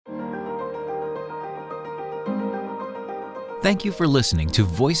Thank you for listening to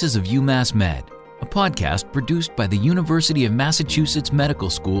Voices of UMass Med, a podcast produced by the University of Massachusetts Medical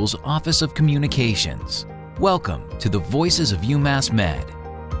School's Office of Communications. Welcome to the Voices of UMass Med.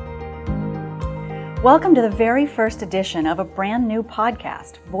 Welcome to the very first edition of a brand new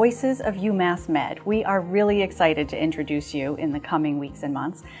podcast, Voices of UMass Med. We are really excited to introduce you in the coming weeks and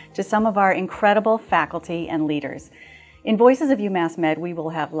months to some of our incredible faculty and leaders. In Voices of UMass Med, we will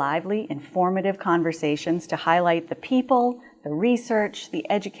have lively, informative conversations to highlight the people, the research, the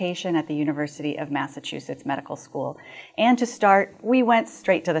education at the University of Massachusetts Medical School. And to start, we went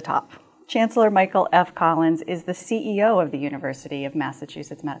straight to the top. Chancellor Michael F. Collins is the CEO of the University of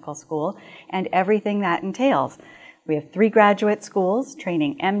Massachusetts Medical School and everything that entails. We have 3 graduate schools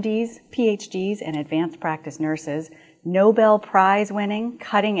training MDs, PhDs, and advanced practice nurses, Nobel Prize-winning,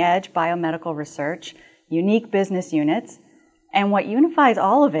 cutting-edge biomedical research, unique business units, and what unifies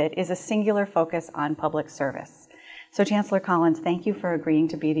all of it is a singular focus on public service. So Chancellor Collins, thank you for agreeing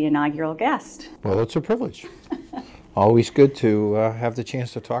to be the inaugural guest. Well, it's a privilege. Always good to have the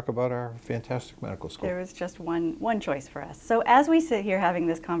chance to talk about our fantastic medical school. There is just one choice for us. So as we sit here having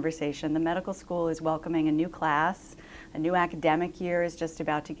this conversation, the medical school is welcoming a new class, a new academic year is just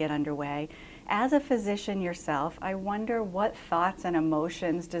about to get underway. As a physician yourself, I wonder what thoughts and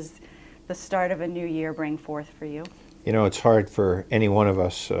emotions does the start of a new year bring forth for you? You know, it's hard for any one of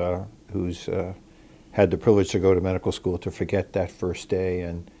us who's had the privilege to go to medical school to forget that first day.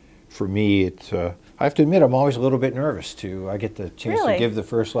 And for me, it's I have to admit, I'm always a little bit nervous I get the chance to give the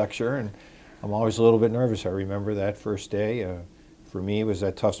first lecture, and I'm always a little bit nervous. I remember that first day. For me, it was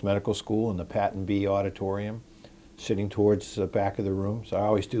at Tufts Medical School in the Patton B auditorium, sitting towards the back of the room. So I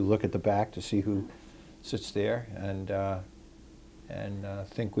always do look at the back to see who sits there, and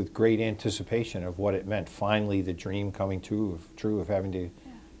think with great anticipation of what it meant. Finally, the dream coming true of having to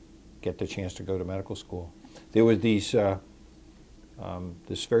get the chance to go to medical school. There was this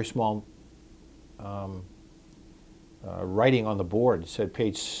very small writing on the board. It said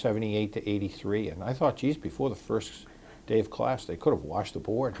page 78 to 83, and I thought, geez, before the first day of class, they could have washed the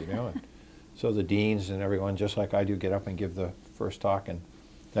board, you know. And so the deans and everyone, just like I do, get up and give the first talk, and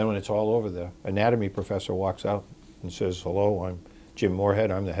then when it's all over, the anatomy professor walks out and says, "Hello, I'm Jim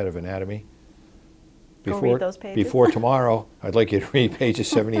Moorhead. I'm the head of anatomy. Go read those pages. Before tomorrow, I'd like you to read pages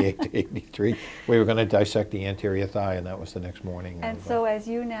 78 to 83. We were going to dissect the anterior thigh, and that was the next morning. And so as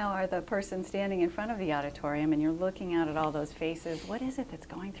you now are the person standing in front of the auditorium and you're looking out at all those faces, what is it that's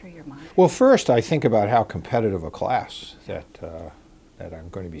going through your mind? Well, first, I think about how competitive a class that I'm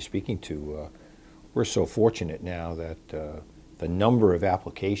going to be speaking to. We're so fortunate now that the number of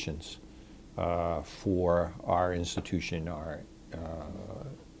applications for our institution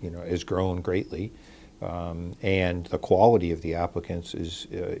has grown greatly. And the quality of the applicants is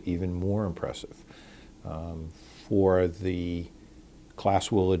even more impressive. For the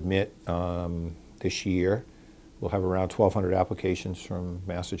class we'll admit this year, we'll have around 1,200 applications from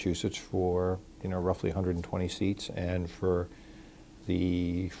Massachusetts for roughly 120 seats, and for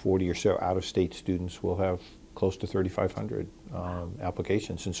the 40 or so out-of-state students, we'll have close to 3,500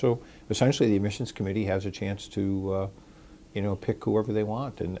 applications. And so essentially the admissions committee has a chance to pick whoever they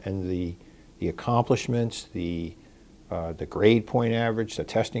want, and the accomplishments, the grade point average, the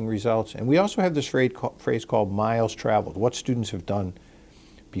testing results. And we also have this phrase called miles traveled, what students have done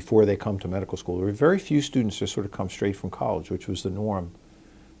before they come to medical school. There are very few students that sort of come straight from college, which was the norm,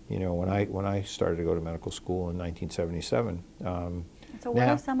 when I started to go to medical school in 1977. So what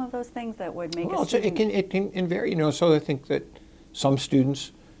are some of those things that would make a student? It can vary, so I think that some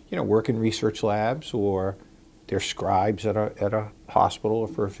students, work in research labs, or they're scribes at a hospital or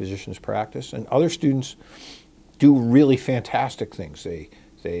for a physician's practice, and other students do really fantastic things.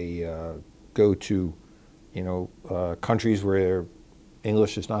 They go to countries where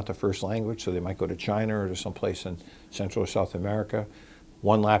English is not the first language, so they might go to China or to someplace in Central or South America.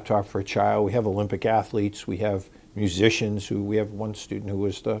 One laptop for a child. We have Olympic athletes. We have musicians. We have one student who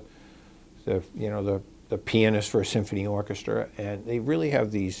was the pianist for a symphony orchestra, and they really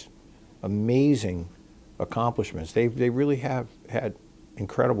have these amazing accomplishments. They really have had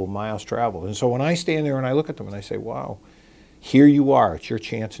incredible miles traveled. And so when I stand there and I look at them and I say, wow, here you are. It's your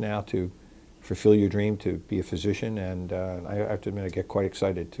chance now to fulfill your dream to be a physician. And I have to admit, I get quite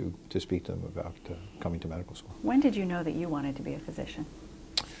excited to speak to them about coming to medical school. When did you know that you wanted to be a physician?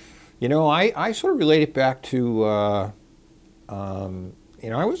 I sort of relate it back to, I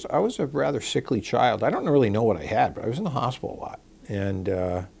was a rather sickly child. I don't really know what I had, but I was in the hospital a lot. And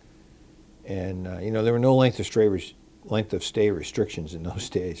there were no length of stay restrictions in those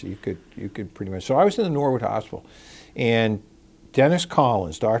days. You could pretty much. So I was in the Norwood Hospital, and Dennis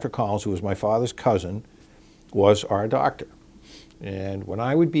Collins, Dr. Collins, who was my father's cousin, was our doctor. And when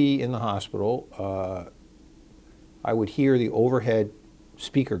I would be in the hospital, I would hear the overhead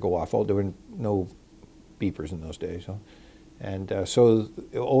speaker go off. Oh, there were no beepers in those days. Huh? And so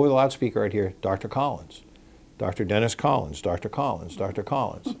over the loudspeaker I'd hear, Dr. Collins, Dr. Dennis Collins, Dr. Collins, Dr.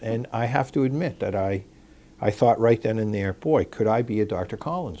 Collins. And I have to admit that I thought right then and there, boy, could I be a Dr.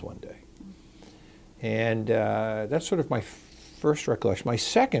 Collins one day? And that's sort of my first recollection. My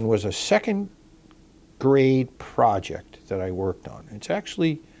second was a second grade project that I worked on. It's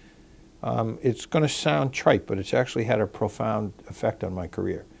actually, it's going to sound trite, but it's actually had a profound effect on my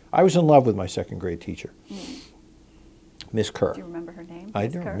career. I was in love with my second grade teacher, Miss Kerr. Do you remember her name? I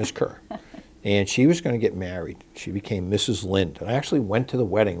do, Miss Kerr. And she was going to get married. She became Mrs. Lind. And I actually went to the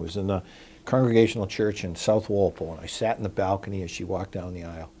wedding. It was in the Congregational Church in South Walpole, and I sat in the balcony as she walked down the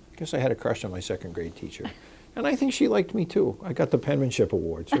aisle. I guess I had a crush on my second grade teacher. And I think she liked me too. I got the penmanship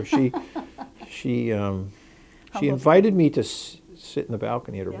award. So she invited me to sit in the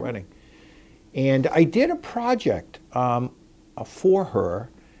balcony at her wedding. And I did a project for her.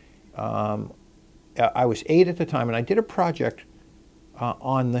 I was 8 at the time, and I did a project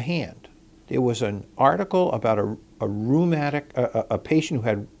on the hand. There was an article about a patient who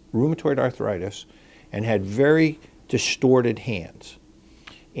had rheumatoid arthritis and had very distorted hands.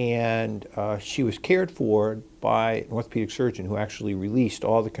 And she was cared for by an orthopedic surgeon who actually released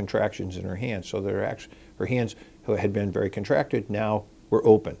all the contractions in her hands. So that her hands, who had been very contracted, now were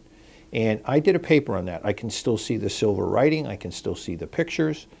open. And I did a paper on that. I can still see the silver writing. I can still see the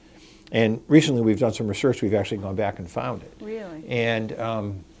pictures. And recently we've done some research. We've actually gone back and found it. Really?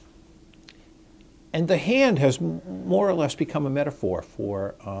 And the hand has more or less become a metaphor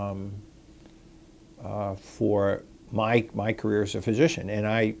for my career as a physician. And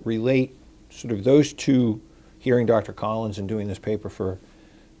I relate sort of those two, hearing Dr. Collins and doing this paper for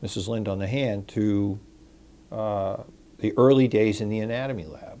Mrs. Lind on the hand, to the early days in the anatomy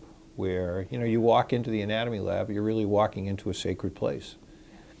lab, where you walk into the anatomy lab, you're really walking into a sacred place.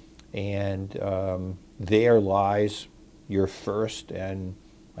 And there lies your first, and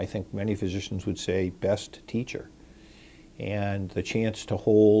I think many physicians would say best teacher. And the chance to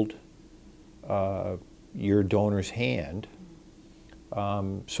hold your donor's hand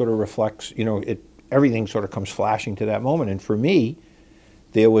sort of reflects, everything sort of comes flashing to that moment. And for me,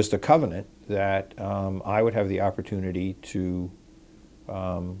 there was the covenant that I would have the opportunity to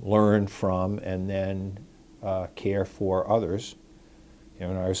learn from and then care for others.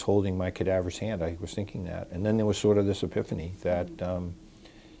 When I was holding my cadaver's hand, I was thinking that. And then there was sort of this epiphany that,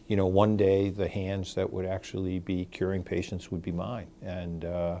 one day the hands that would actually be curing patients would be mine. And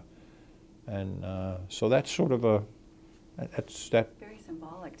so that's sort of very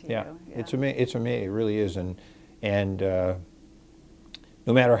symbolic to you. Yeah, it's amazing. It really is. And no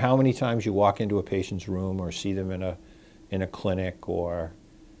matter how many times you walk into a patient's room or see them in a clinic or,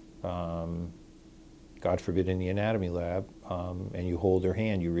 God forbid, in the anatomy lab, and you hold their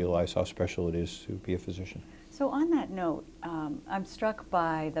hand, you realize how special it is to be a physician. So on that note, I'm struck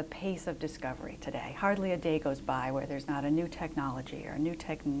by the pace of discovery today. Hardly a day goes by where there's not a new technology or a new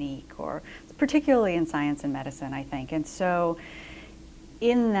technique, or particularly in science and medicine, I think. And so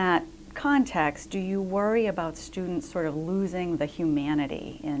in that context, do you worry about students sort of losing the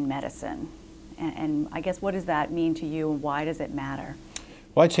humanity in medicine? And I guess, what does that mean to you, and why does it matter?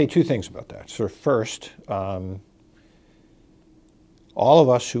 Well, I'd say two things about that. So first, all of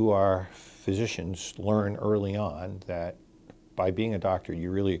us who are physicians learn early on that by being a doctor,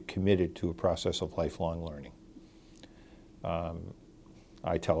 you're really committed to a process of lifelong learning.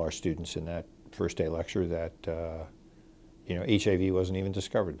 I tell our students in that first day lecture that HIV wasn't even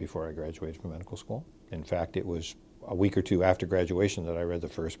discovered before I graduated from medical school. In fact, it was a week or two after graduation that I read the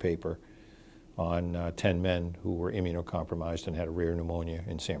first paper on 10 men who were immunocompromised and had a rare pneumonia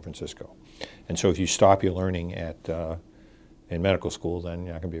in San Francisco. And so if you stop your learning in medical school, then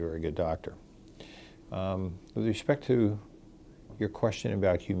you're not going to be a very good doctor. With respect to your question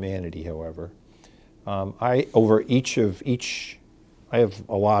about humanity, however, I have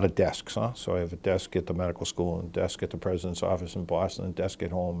a lot of desks, So I have a desk at the medical school, and a desk at the president's office in Boston, and a desk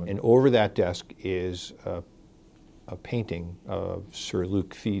at home. And over that desk is a painting of Sir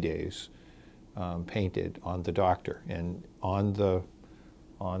Luke Fides, painted on the doctor. And on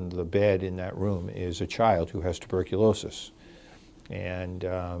the bed in that room is a child who has tuberculosis. And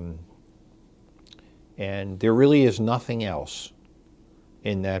there really is nothing else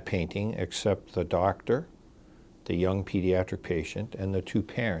in that painting except the doctor, the young pediatric patient, and the two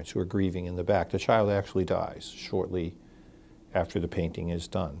parents who are grieving in the back. The child actually dies shortly after the painting is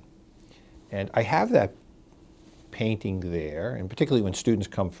done. And I have that painting there, and particularly when students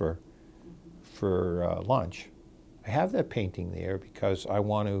come for lunch, I I have that painting there because I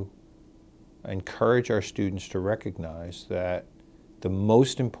want to encourage our students to recognize that the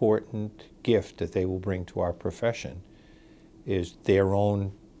most important gift that they will bring to our profession is their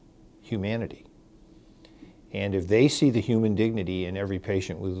own humanity. And if they see the human dignity in every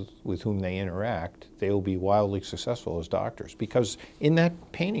patient with whom they interact, they will be wildly successful as doctors. Because in that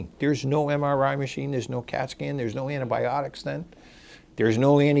painting, there's no MRI machine, there's no CAT scan, there's no antibiotics then, there's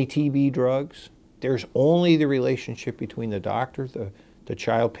no anti-TB drugs. There's only the relationship between the doctor, the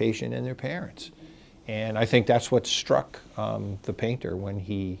child patient, and their parents. And I think that's what struck the painter when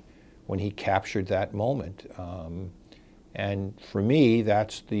he captured that moment. And for me,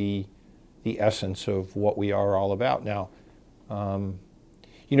 that's the essence of what we are all about. Now,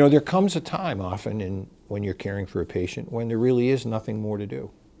 you know, there comes a time often when you're caring for a patient when there really is nothing more to do.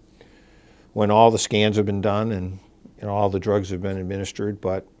 When all the scans have been done and all the drugs have been administered,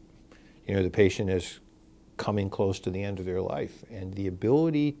 but you know, the patient is coming close to the end of their life. And the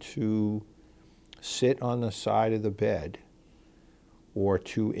ability to sit on the side of the bed or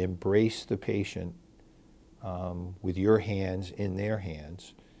to embrace the patient with your hands in their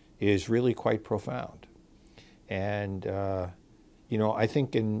hands is really quite profound. And, you know, I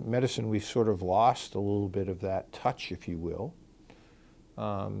think in medicine we've sort of lost a little bit of that touch, if you will.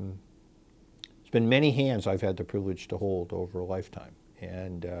 It's been many hands I've had the privilege to hold over a lifetime.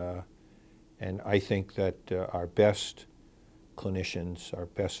 And I think that our best clinicians, our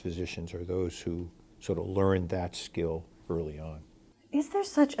best physicians are those who sort of learned that skill early on. Is there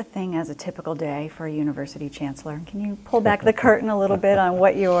such a thing as a typical day for a university chancellor? Can you pull back the curtain a little bit on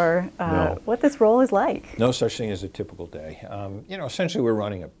what your what this role is like? No such thing as a typical day. You know, essentially we're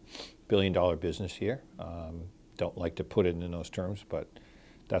running a billion-dollar business here. Don't like to put it in those terms, but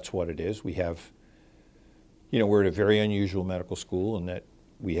that's what it is. We have, you know, we're at a very unusual medical school in that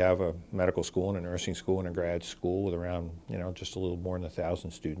we have a medical school and a nursing school and a grad school with around, you know, just a little more than 1,000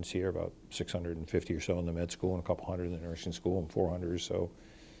 students here, about 650 or so in the med school and a couple hundred in the nursing school and 400 or so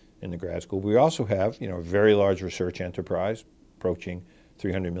in the grad school. We also have, you know, a very large research enterprise approaching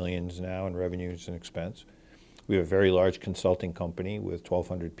 300 million now in revenues and expense. We have a very large consulting company with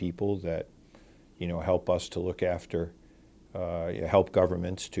 1,200 people that, you know, help us to look after, help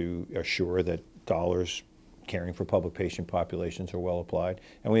governments to assure that dollars caring for public patient populations are well applied.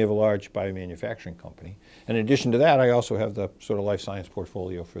 And we have a large biomanufacturing company. And in addition to that, I also have the sort of life science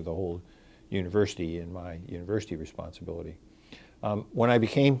portfolio for the whole university in my university responsibility. When I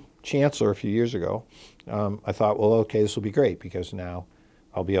became chancellor a few years ago, I thought, well, okay, this will be great because now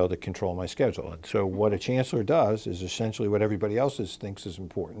I'll be able to control my schedule. And so what a chancellor does is essentially what everybody else thinks is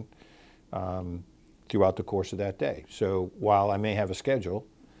important throughout the course of that day. So while I may have a schedule,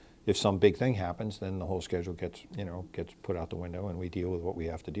 if some big thing happens, then the whole schedule gets put out the window, and we deal with what we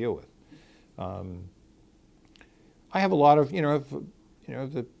have to deal with. I have a lot of,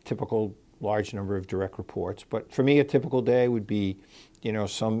 the typical large number of direct reports, but for me, a typical day would be,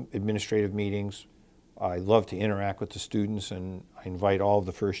 some administrative meetings. I love to interact with the students, and I invite all of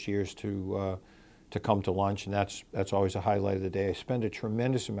the first years to come to lunch, and that's always a highlight of the day. I spend a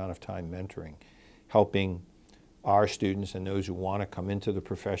tremendous amount of time mentoring, helping our students and those who want to come into the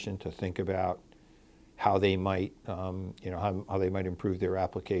profession to think about how they might, how they might improve their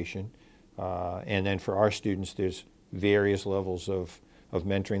application. And then for our students, there's various levels of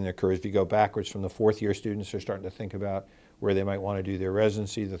mentoring that occurs. If you go backwards from the fourth year students are starting to think about where they might want to do their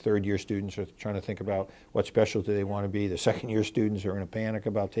residency. The third year students are trying to think about what specialty they want to be. The second year students are in a panic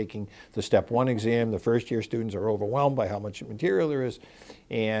about taking the step 1 exam. The first year students are overwhelmed by how much material there is.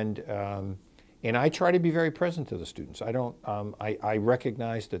 And I try to be very present to the students. I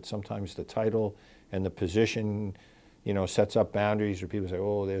recognize that sometimes the title and the position, sets up boundaries where people say,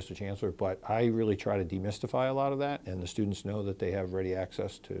 oh, there's the chancellor. But I really try to demystify a lot of that, and the students know that they have ready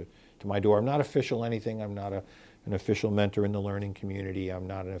access to my door. I'm not official anything. I'm not an official mentor in the learning community. I'm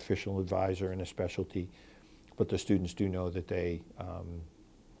not an official advisor in a specialty. But the students do know that they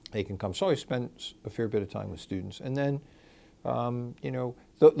can come. So I spend a fair bit of time with students. And then,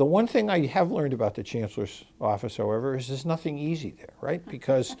 the one thing I have learned about the Chancellor's office, however, is there's nothing easy there, right?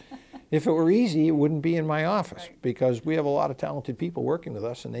 Because if it were easy, it wouldn't be in my office, right? Because we have a lot of talented people working with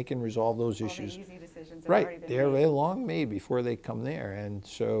us, and they can resolve those issues. The easy decisions have right, already been they're made. long made before they come there, and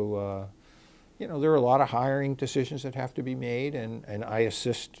so there are a lot of hiring decisions that have to be made, and I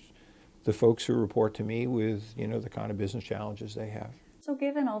assist the folks who report to me with the kind of business challenges they have. So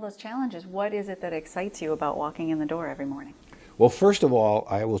given all those challenges, what is it that excites you about walking in the door every morning? Well, first of all,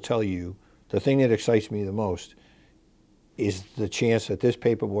 I will tell you, the thing that excites me the most is the chance that this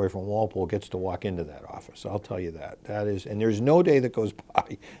paper boy from Walpole gets to walk into that office. I'll tell you that. That is, and there's no day that goes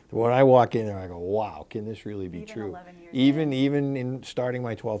by when I walk in there, I go, wow, can this really be true? 11 years Even in starting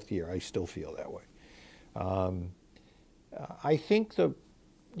my 12th year, I still feel that way. I think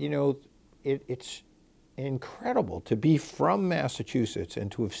it's incredible to be from Massachusetts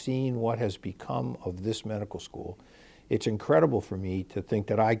and to have seen what has become of this medical school. It's incredible for me to think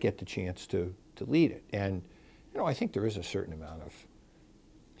that I get the chance to lead it. And I think there is a certain amount of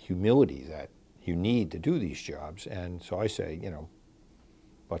humility that you need to do these jobs. And so I say,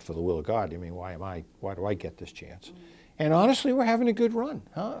 but for the will of God, why do I get this chance? Mm-hmm. And honestly, we're having a good run.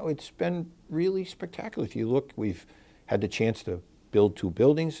 It's been really spectacular. If you look, we've had the chance to build 2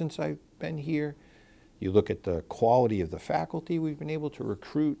 buildings since I've been here. You look at the quality of the faculty we've been able to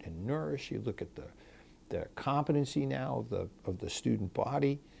recruit and nourish. You look at the competency now of the student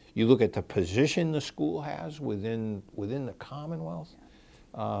body. You look at the position the school has within the Commonwealth.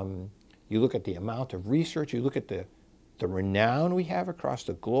 You look at the amount of research. You look at the renown we have across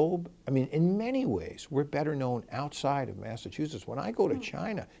the globe. In many ways, we're better known outside of Massachusetts. When I go to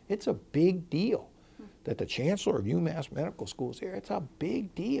China, it's a big deal that the chancellor of UMass Medical School is here. It's a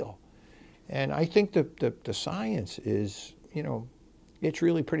big deal. And I think the science is, it's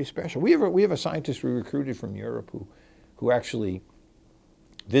really pretty special. We have a scientist we recruited from Europe who actually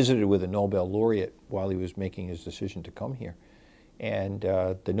visited with a Nobel laureate while he was making his decision to come here. And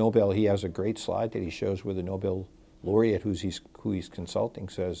the Nobel, he has a great slide that he shows where the Nobel laureate who he's consulting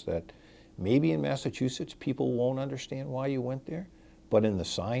says that maybe in Massachusetts people won't understand why you went there, but in the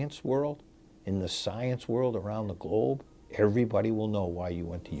science world around the globe, everybody will know why you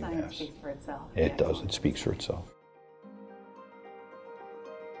went to UMass. Science speaks for itself. It does. It speaks for itself.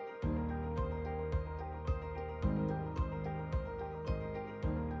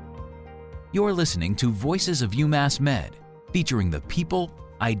 You're listening to Voices of UMass Med, featuring the people,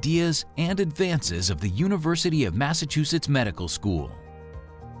 ideas, and advances of the University of Massachusetts Medical School.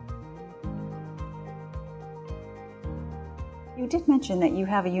 You did mention that you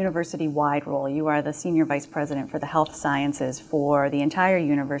have a university-wide role. You are the Senior Vice President for the Health Sciences for the entire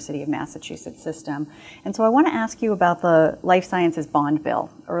University of Massachusetts system. And so I want to ask you about the Life Sciences Bond Bill.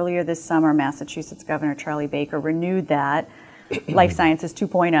 Earlier this summer, Massachusetts Governor Charlie Baker renewed that Life Sciences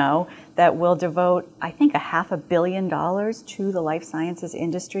 2.0 that will devote, I think, $500 million to the life sciences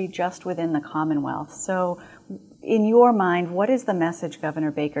industry just within the Commonwealth. So in your mind, what is the message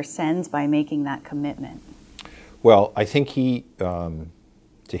Governor Baker sends by making that commitment? Well, I think he, to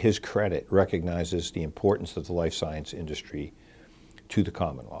his credit, recognizes the importance of the life science industry to the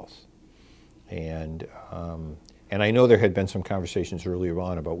Commonwealth. And I know there had been some conversations earlier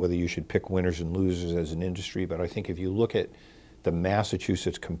on about whether you should pick winners and losers as an industry, but I think if you look at the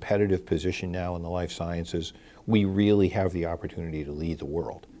Massachusetts competitive position now in the life sciences, we really have the opportunity to lead the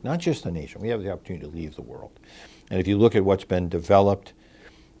world. Not just the nation, we have the opportunity to lead the world. And if you look at what's been developed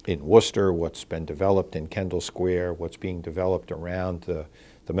in Worcester, what's been developed in Kendall Square, what's being developed around the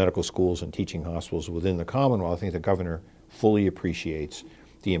medical schools and teaching hospitals within the Commonwealth, I think the governor fully appreciates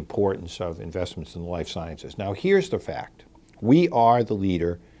the importance of investments in the life sciences. Now, here's the fact. We are the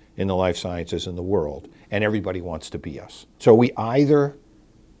leader in the life sciences in the world, and everybody wants to be us. So we either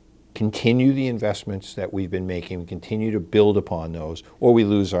continue the investments that we've been making, we continue to build upon those, or we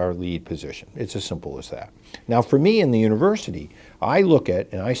lose our lead position. It's as simple as that. Now, for me in the university, I look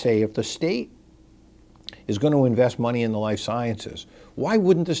at and I say, if the state is going to invest money in the life sciences, why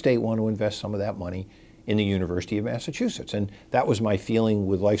wouldn't the state want to invest some of that money in the University of Massachusetts? And that was my feeling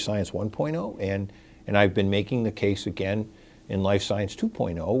with Life Science 1.0, and I've been making the case again in Life Science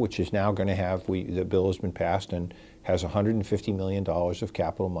 2.0, which is now going to have, the bill has been passed and has $150 million of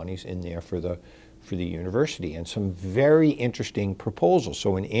capital monies in there for the university, and some very interesting proposals.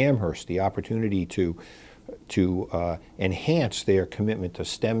 So in Amherst, the opportunity to enhance their commitment to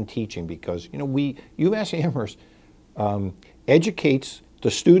STEM teaching, because UMass Amherst educates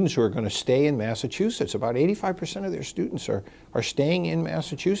the students who are going to stay in Massachusetts. About 85% of their students are staying in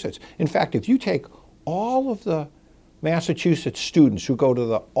Massachusetts. In fact, if you take all of the Massachusetts students who go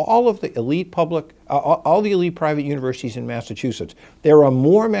to all of the elite public, all the elite private universities in Massachusetts, there are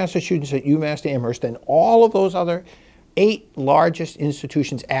more Massachusetts at UMass Amherst than all of those other 8 largest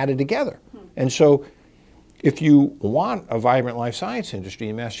institutions added together. And so if you want a vibrant life science industry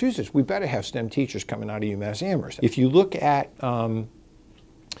in Massachusetts, we better have STEM teachers coming out of UMass Amherst. If you look at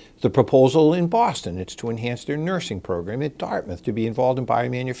the proposal in Boston, it's to enhance their nursing program. At Dartmouth, to be involved in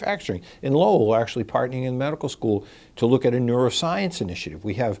biomanufacturing. In Lowell, we're actually partnering in medical school to look at a neuroscience initiative.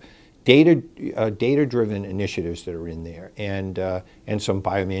 We have data-driven initiatives that are in there, and some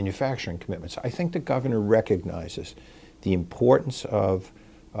biomanufacturing commitments. I think the governor recognizes the importance of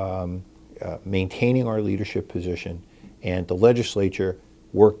maintaining our leadership position, and the legislature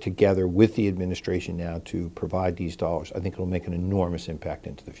work together with the administration now to provide these dollars, I think it'll make an enormous impact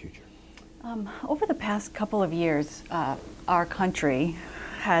into the future. Over the past couple of years, our country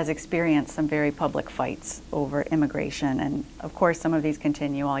has experienced some very public fights over immigration, and of course some of these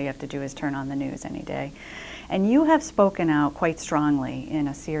continue. All you have to do is turn on the news any day. And you have spoken out quite strongly in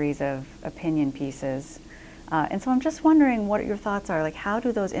a series of opinion pieces. And so I'm just wondering what your thoughts are. Like, how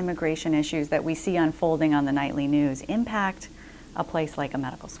do those immigration issues that we see unfolding on the nightly news impact a place like a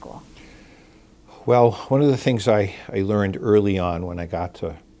medical school? Well, one of the things I learned early on when I got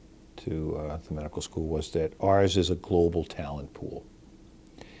to the medical school was that ours is a global talent pool.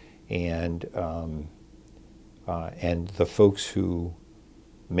 And the folks who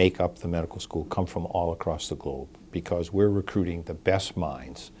make up the medical school come from all across the globe, because we're recruiting the best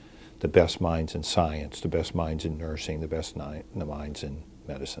minds in science, the best minds in nursing, the best minds in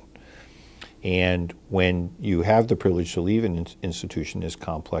medicine. And when you have the privilege to leave an institution as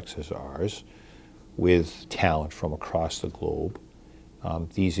complex as ours, with talent from across the globe,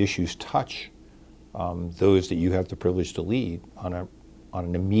 these issues touch those that you have the privilege to lead on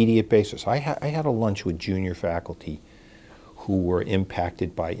an immediate basis. I had a lunch with junior faculty who were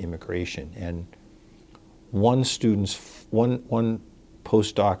impacted by immigration, and one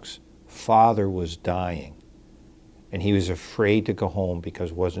postdoc's father was dying, and he was afraid to go home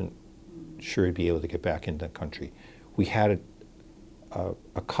because wasn't sure he'd be able to get back into the country. We had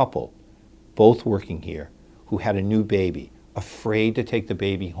a couple, both working here, who had a new baby, afraid to take the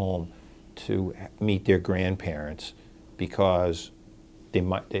baby home to meet their grandparents because their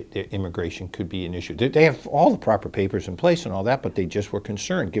immigration could be an issue. They have all the proper papers in place and all that, but they just were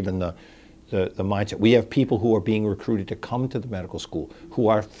concerned given the mindset. We have people who are being recruited to come to the medical school who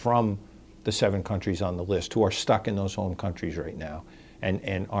are from the 7 countries on the list, who are stuck in those home countries right now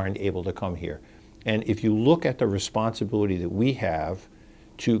and aren't able to come here. And if you look at the responsibility that we have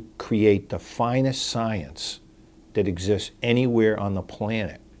to create the finest science that exists anywhere on the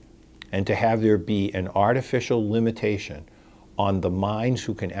planet, and to have there be an artificial limitation on the minds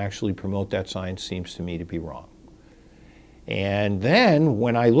who can actually promote that science, seems to me to be wrong. And then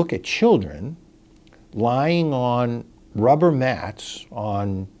when I look at children lying on rubber mats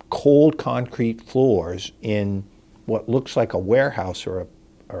on cold concrete floors in what looks like a warehouse or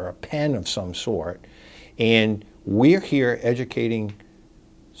a pen of some sort, and we're here educating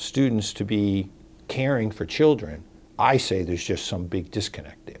students to be caring for children, I say there's just some big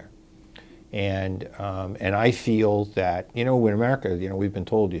disconnect there. And I feel that, in America, we've been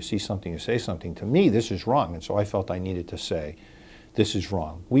told you see something, you say something. To me, this is wrong, and so I felt I needed to say, this is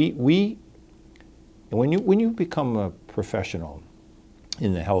wrong. When you become a professional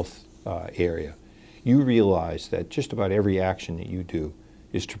in the health area, you realize that just about every action that you do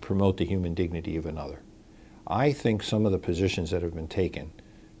is to promote the human dignity of another. I think some of the positions that have been taken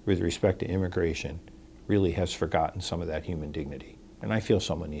with respect to immigration really has forgotten some of that human dignity. And I feel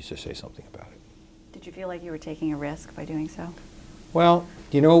someone needs to say something about it. Did you feel like you were taking a risk by doing so? Well,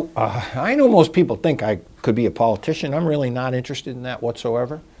 I know most people think I could be a politician. I'm really not interested in that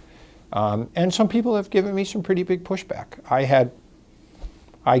whatsoever. And some people have given me some pretty big pushback.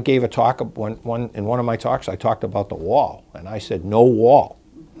 I gave a talk, in one of my talks, I talked about the wall. And I said, no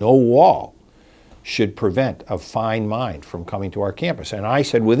wall should prevent a fine mind from coming to our campus. And I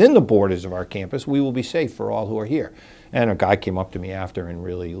said, within the borders of our campus, we will be safe for all who are here. And a guy came up to me after and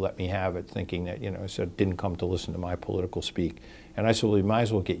really let me have it, thinking that, said, didn't come to listen to my political speak. And I said, well, we might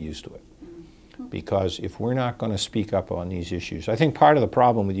as well get used to it. Because if we're not going to speak up on these issues, I think part of the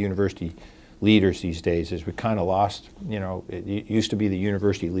problem with university leaders these days is we kind of lost, it used to be the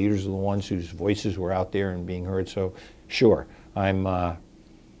university leaders are the ones whose voices were out there and being heard. So sure, I'm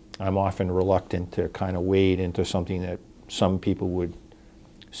often reluctant to kind of wade into something that some people would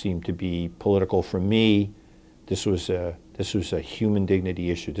seem to be political. For me, this was a human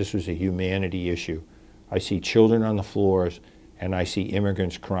dignity issue. This was a humanity issue. I see children on the floors, and I see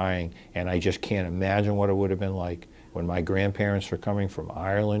immigrants crying, and I just can't imagine what it would have been like when my grandparents were coming from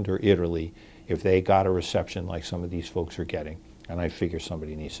Ireland or Italy if they got a reception like some of these folks are getting. And I figure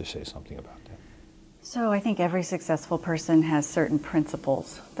somebody needs to say something about that. So I think every successful person has certain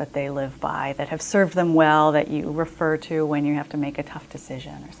principles that they live by that have served them well, that you refer to when you have to make a tough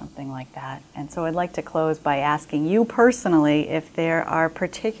decision or something like that. And so I'd like to close by asking you personally if there are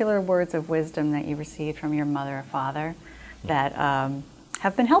particular words of wisdom that you received from your mother or father that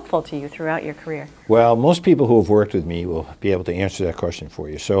have been helpful to you throughout your career. Well, most people who have worked with me will be able to answer that question for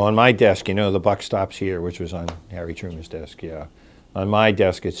you. So on my desk, the buck stops here, which was on Harry Truman's desk, yeah. On my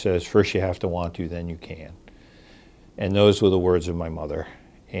desk it says, first you have to want to, then you can. And those were the words of my mother.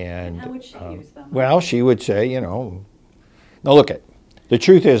 And how would she use them? Well, she would say, you know, no, look it. The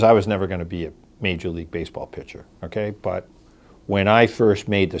truth is I was never going to be a Major League Baseball pitcher, okay? But when I first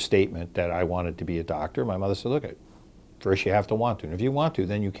made the statement that I wanted to be a doctor, my mother said, look it, first you have to want to. And if you want to,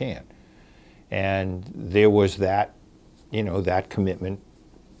 then you can. And there was that, you know, that commitment,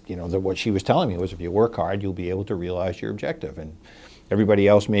 you know, that what she was telling me was if you work hard, you'll be able to realize your objective. And everybody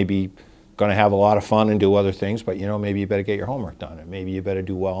else may be going to have a lot of fun and do other things, but, you know, maybe you better get your homework done, and maybe you better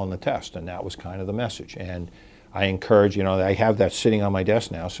do well on the test. And that was kind of the message. And I encourage, you know, I have that sitting on my desk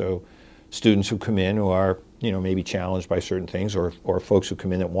now, so students who come in who are, you know, maybe challenged by certain things, or folks who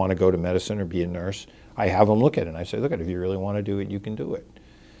come in that want to go to medicine or be a nurse, I have them look at it, and I say, look, if you really want to do it, you can do it.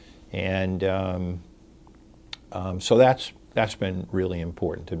 And so that's been really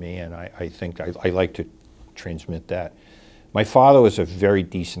important to me, and I think I like to transmit that. My father was a very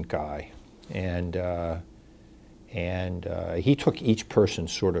decent guy, and he took each person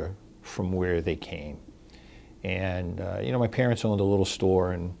sort of from where they came. And you know, my parents owned a little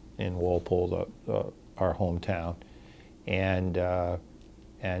store in Walpole, our hometown,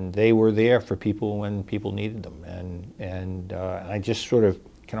 and they were there for people when people needed them, and I just sort of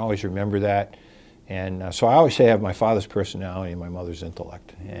can always remember that. And so I always say I have my father's personality and my mother's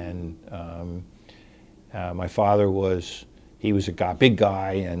intellect. And my father he was a big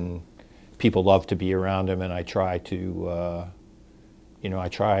guy, and people loved to be around him, and I try to, you know, I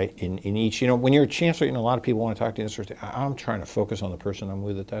try in each, you know, when you're a chancellor, you know, a lot of people want to talk to you, I'm trying to focus on the person I'm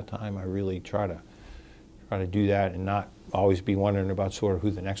with at that time. I really try to do that and not always be wondering about sort of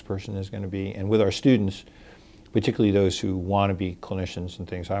who the next person is going to be. And with our students, particularly those who want to be clinicians and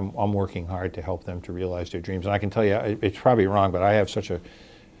things, I'm working hard to help them to realize their dreams. And I can tell you, it's probably wrong, but I have such a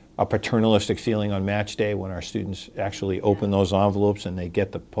paternalistic feeling on match day when our students actually open those envelopes and they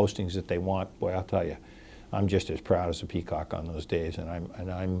get the postings that they want. Boy, I'll tell you, I'm just as proud as a peacock on those days, and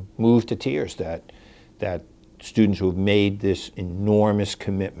I'm moved to tears that students who have made this enormous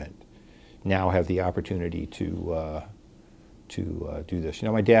commitment now have the opportunity to do this. You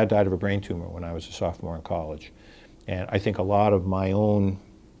know, my dad died of a brain tumor when I was a sophomore in college, and I think a lot of my own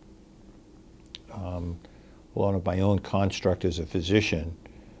construct as a physician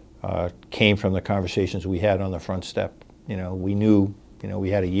came from the conversations we had on the front step. You know, we knew, you know, we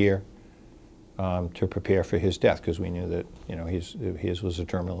had a year to prepare for his death because we knew that, you know, his was a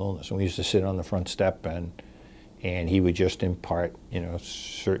terminal illness. And we used to sit on the front step and he would just impart, you know,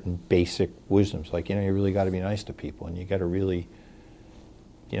 certain basic wisdoms, like, you know, you really got to be nice to people, and you got to really,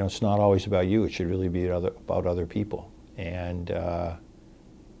 you know, it's not always about you. It should really be about other people. And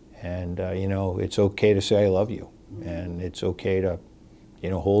you know, it's okay to say I love you, and it's okay to,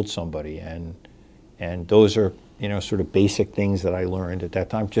 you know, hold somebody, and those are, you know, sort of basic things that I learned at that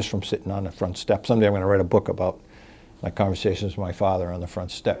time just from sitting on the front step. Someday I'm going to write a book about my conversations with my father on the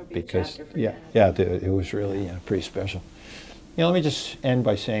front step, because it was really pretty special. You know, let me just end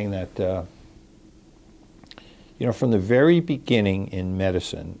by saying that you know, from the very beginning in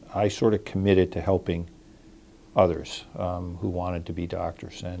medicine, I sort of committed to helping others who wanted to be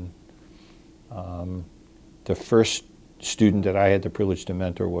doctors. And the first student that I had the privilege to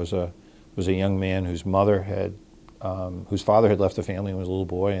mentor was a young man whose father had left the family when he was a little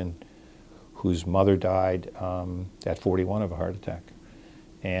boy, and whose mother died at 41 of a heart attack.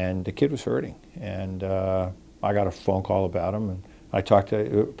 And the kid was hurting, and I got a phone call about him, and I talked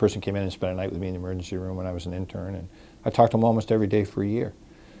to a person came in and spent a night with me in the emergency room when I was an intern, and I talked to him almost every day for a year,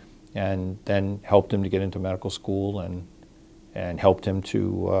 and then helped him to get into medical school, and helped him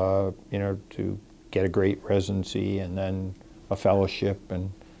to you know, to get a great residency and then a fellowship.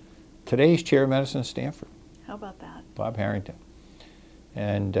 And today he's chair of medicine at Stanford. How about that? Bob Harrington.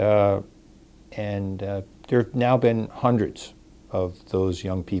 And there have now been hundreds of those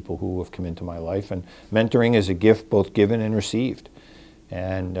young people who have come into my life, and mentoring is a gift both given and received.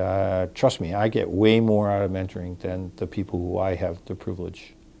 And trust me, I get way more out of mentoring than the people who I have the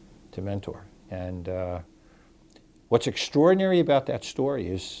privilege to mentor. And what's extraordinary about that story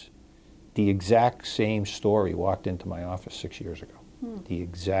is the exact same story walked into my office 6 years ago. The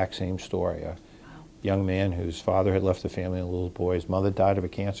exact same story. A young man whose father had left the family and a little boy. His mother died of a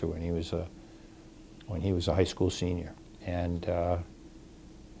cancer when he was a high school senior. And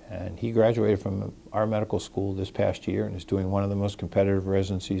he graduated from our medical school this past year and is doing one of the most competitive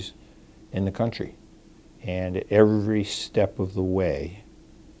residencies in the country. And every step of the way,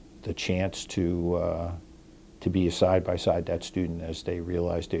 the chance to be side by side that student as they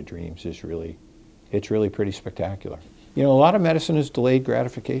realize their dreams is really pretty spectacular. You know, a lot of medicine is delayed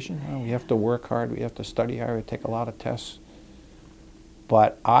gratification. You know, we have to work hard, we have to study hard, take a lot of tests.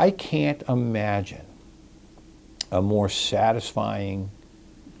 But I can't imagine a more satisfying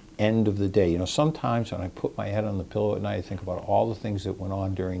end of the day. You know, sometimes when I put my head on the pillow at night, I think about all the things that went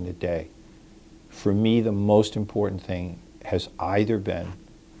on during the day. For me, the most important thing has either been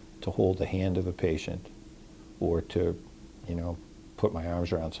to hold the hand of a patient or to, you know, put my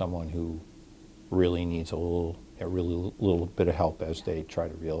arms around someone who really needs a little bit of help as they try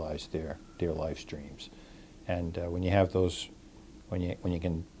to realize their life's dreams. And when you have those, when you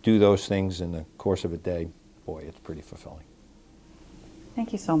can do those things in the course of a day, boy, it's pretty fulfilling.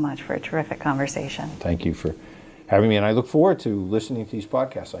 Thank you so much for a terrific conversation. Thank you for having me, and I look forward to listening to these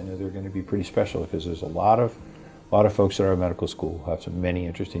podcasts. I know they're going to be pretty special because there's a lot of folks at our medical school who have some many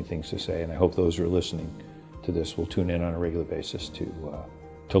interesting things to say, and I hope those who are listening to this will tune in on a regular basis to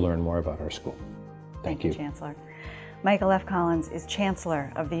learn more about our school. Thank you, Chancellor. Michael F. Collins is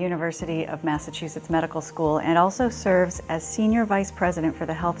Chancellor of the University of Massachusetts Medical School and also serves as Senior Vice President for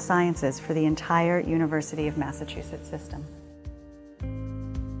the Health Sciences for the entire University of Massachusetts system.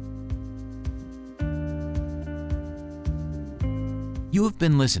 You have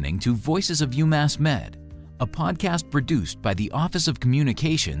been listening to Voices of UMass Med, a podcast produced by the Office of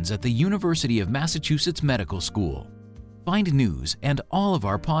Communications at the University of Massachusetts Medical School. Find news and all of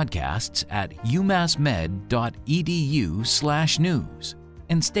our podcasts at umassmed.edu/news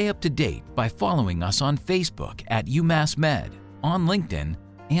and stay up to date by following us on Facebook at UMass Med, on LinkedIn,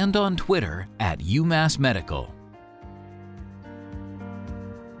 and on Twitter at UMass Medical.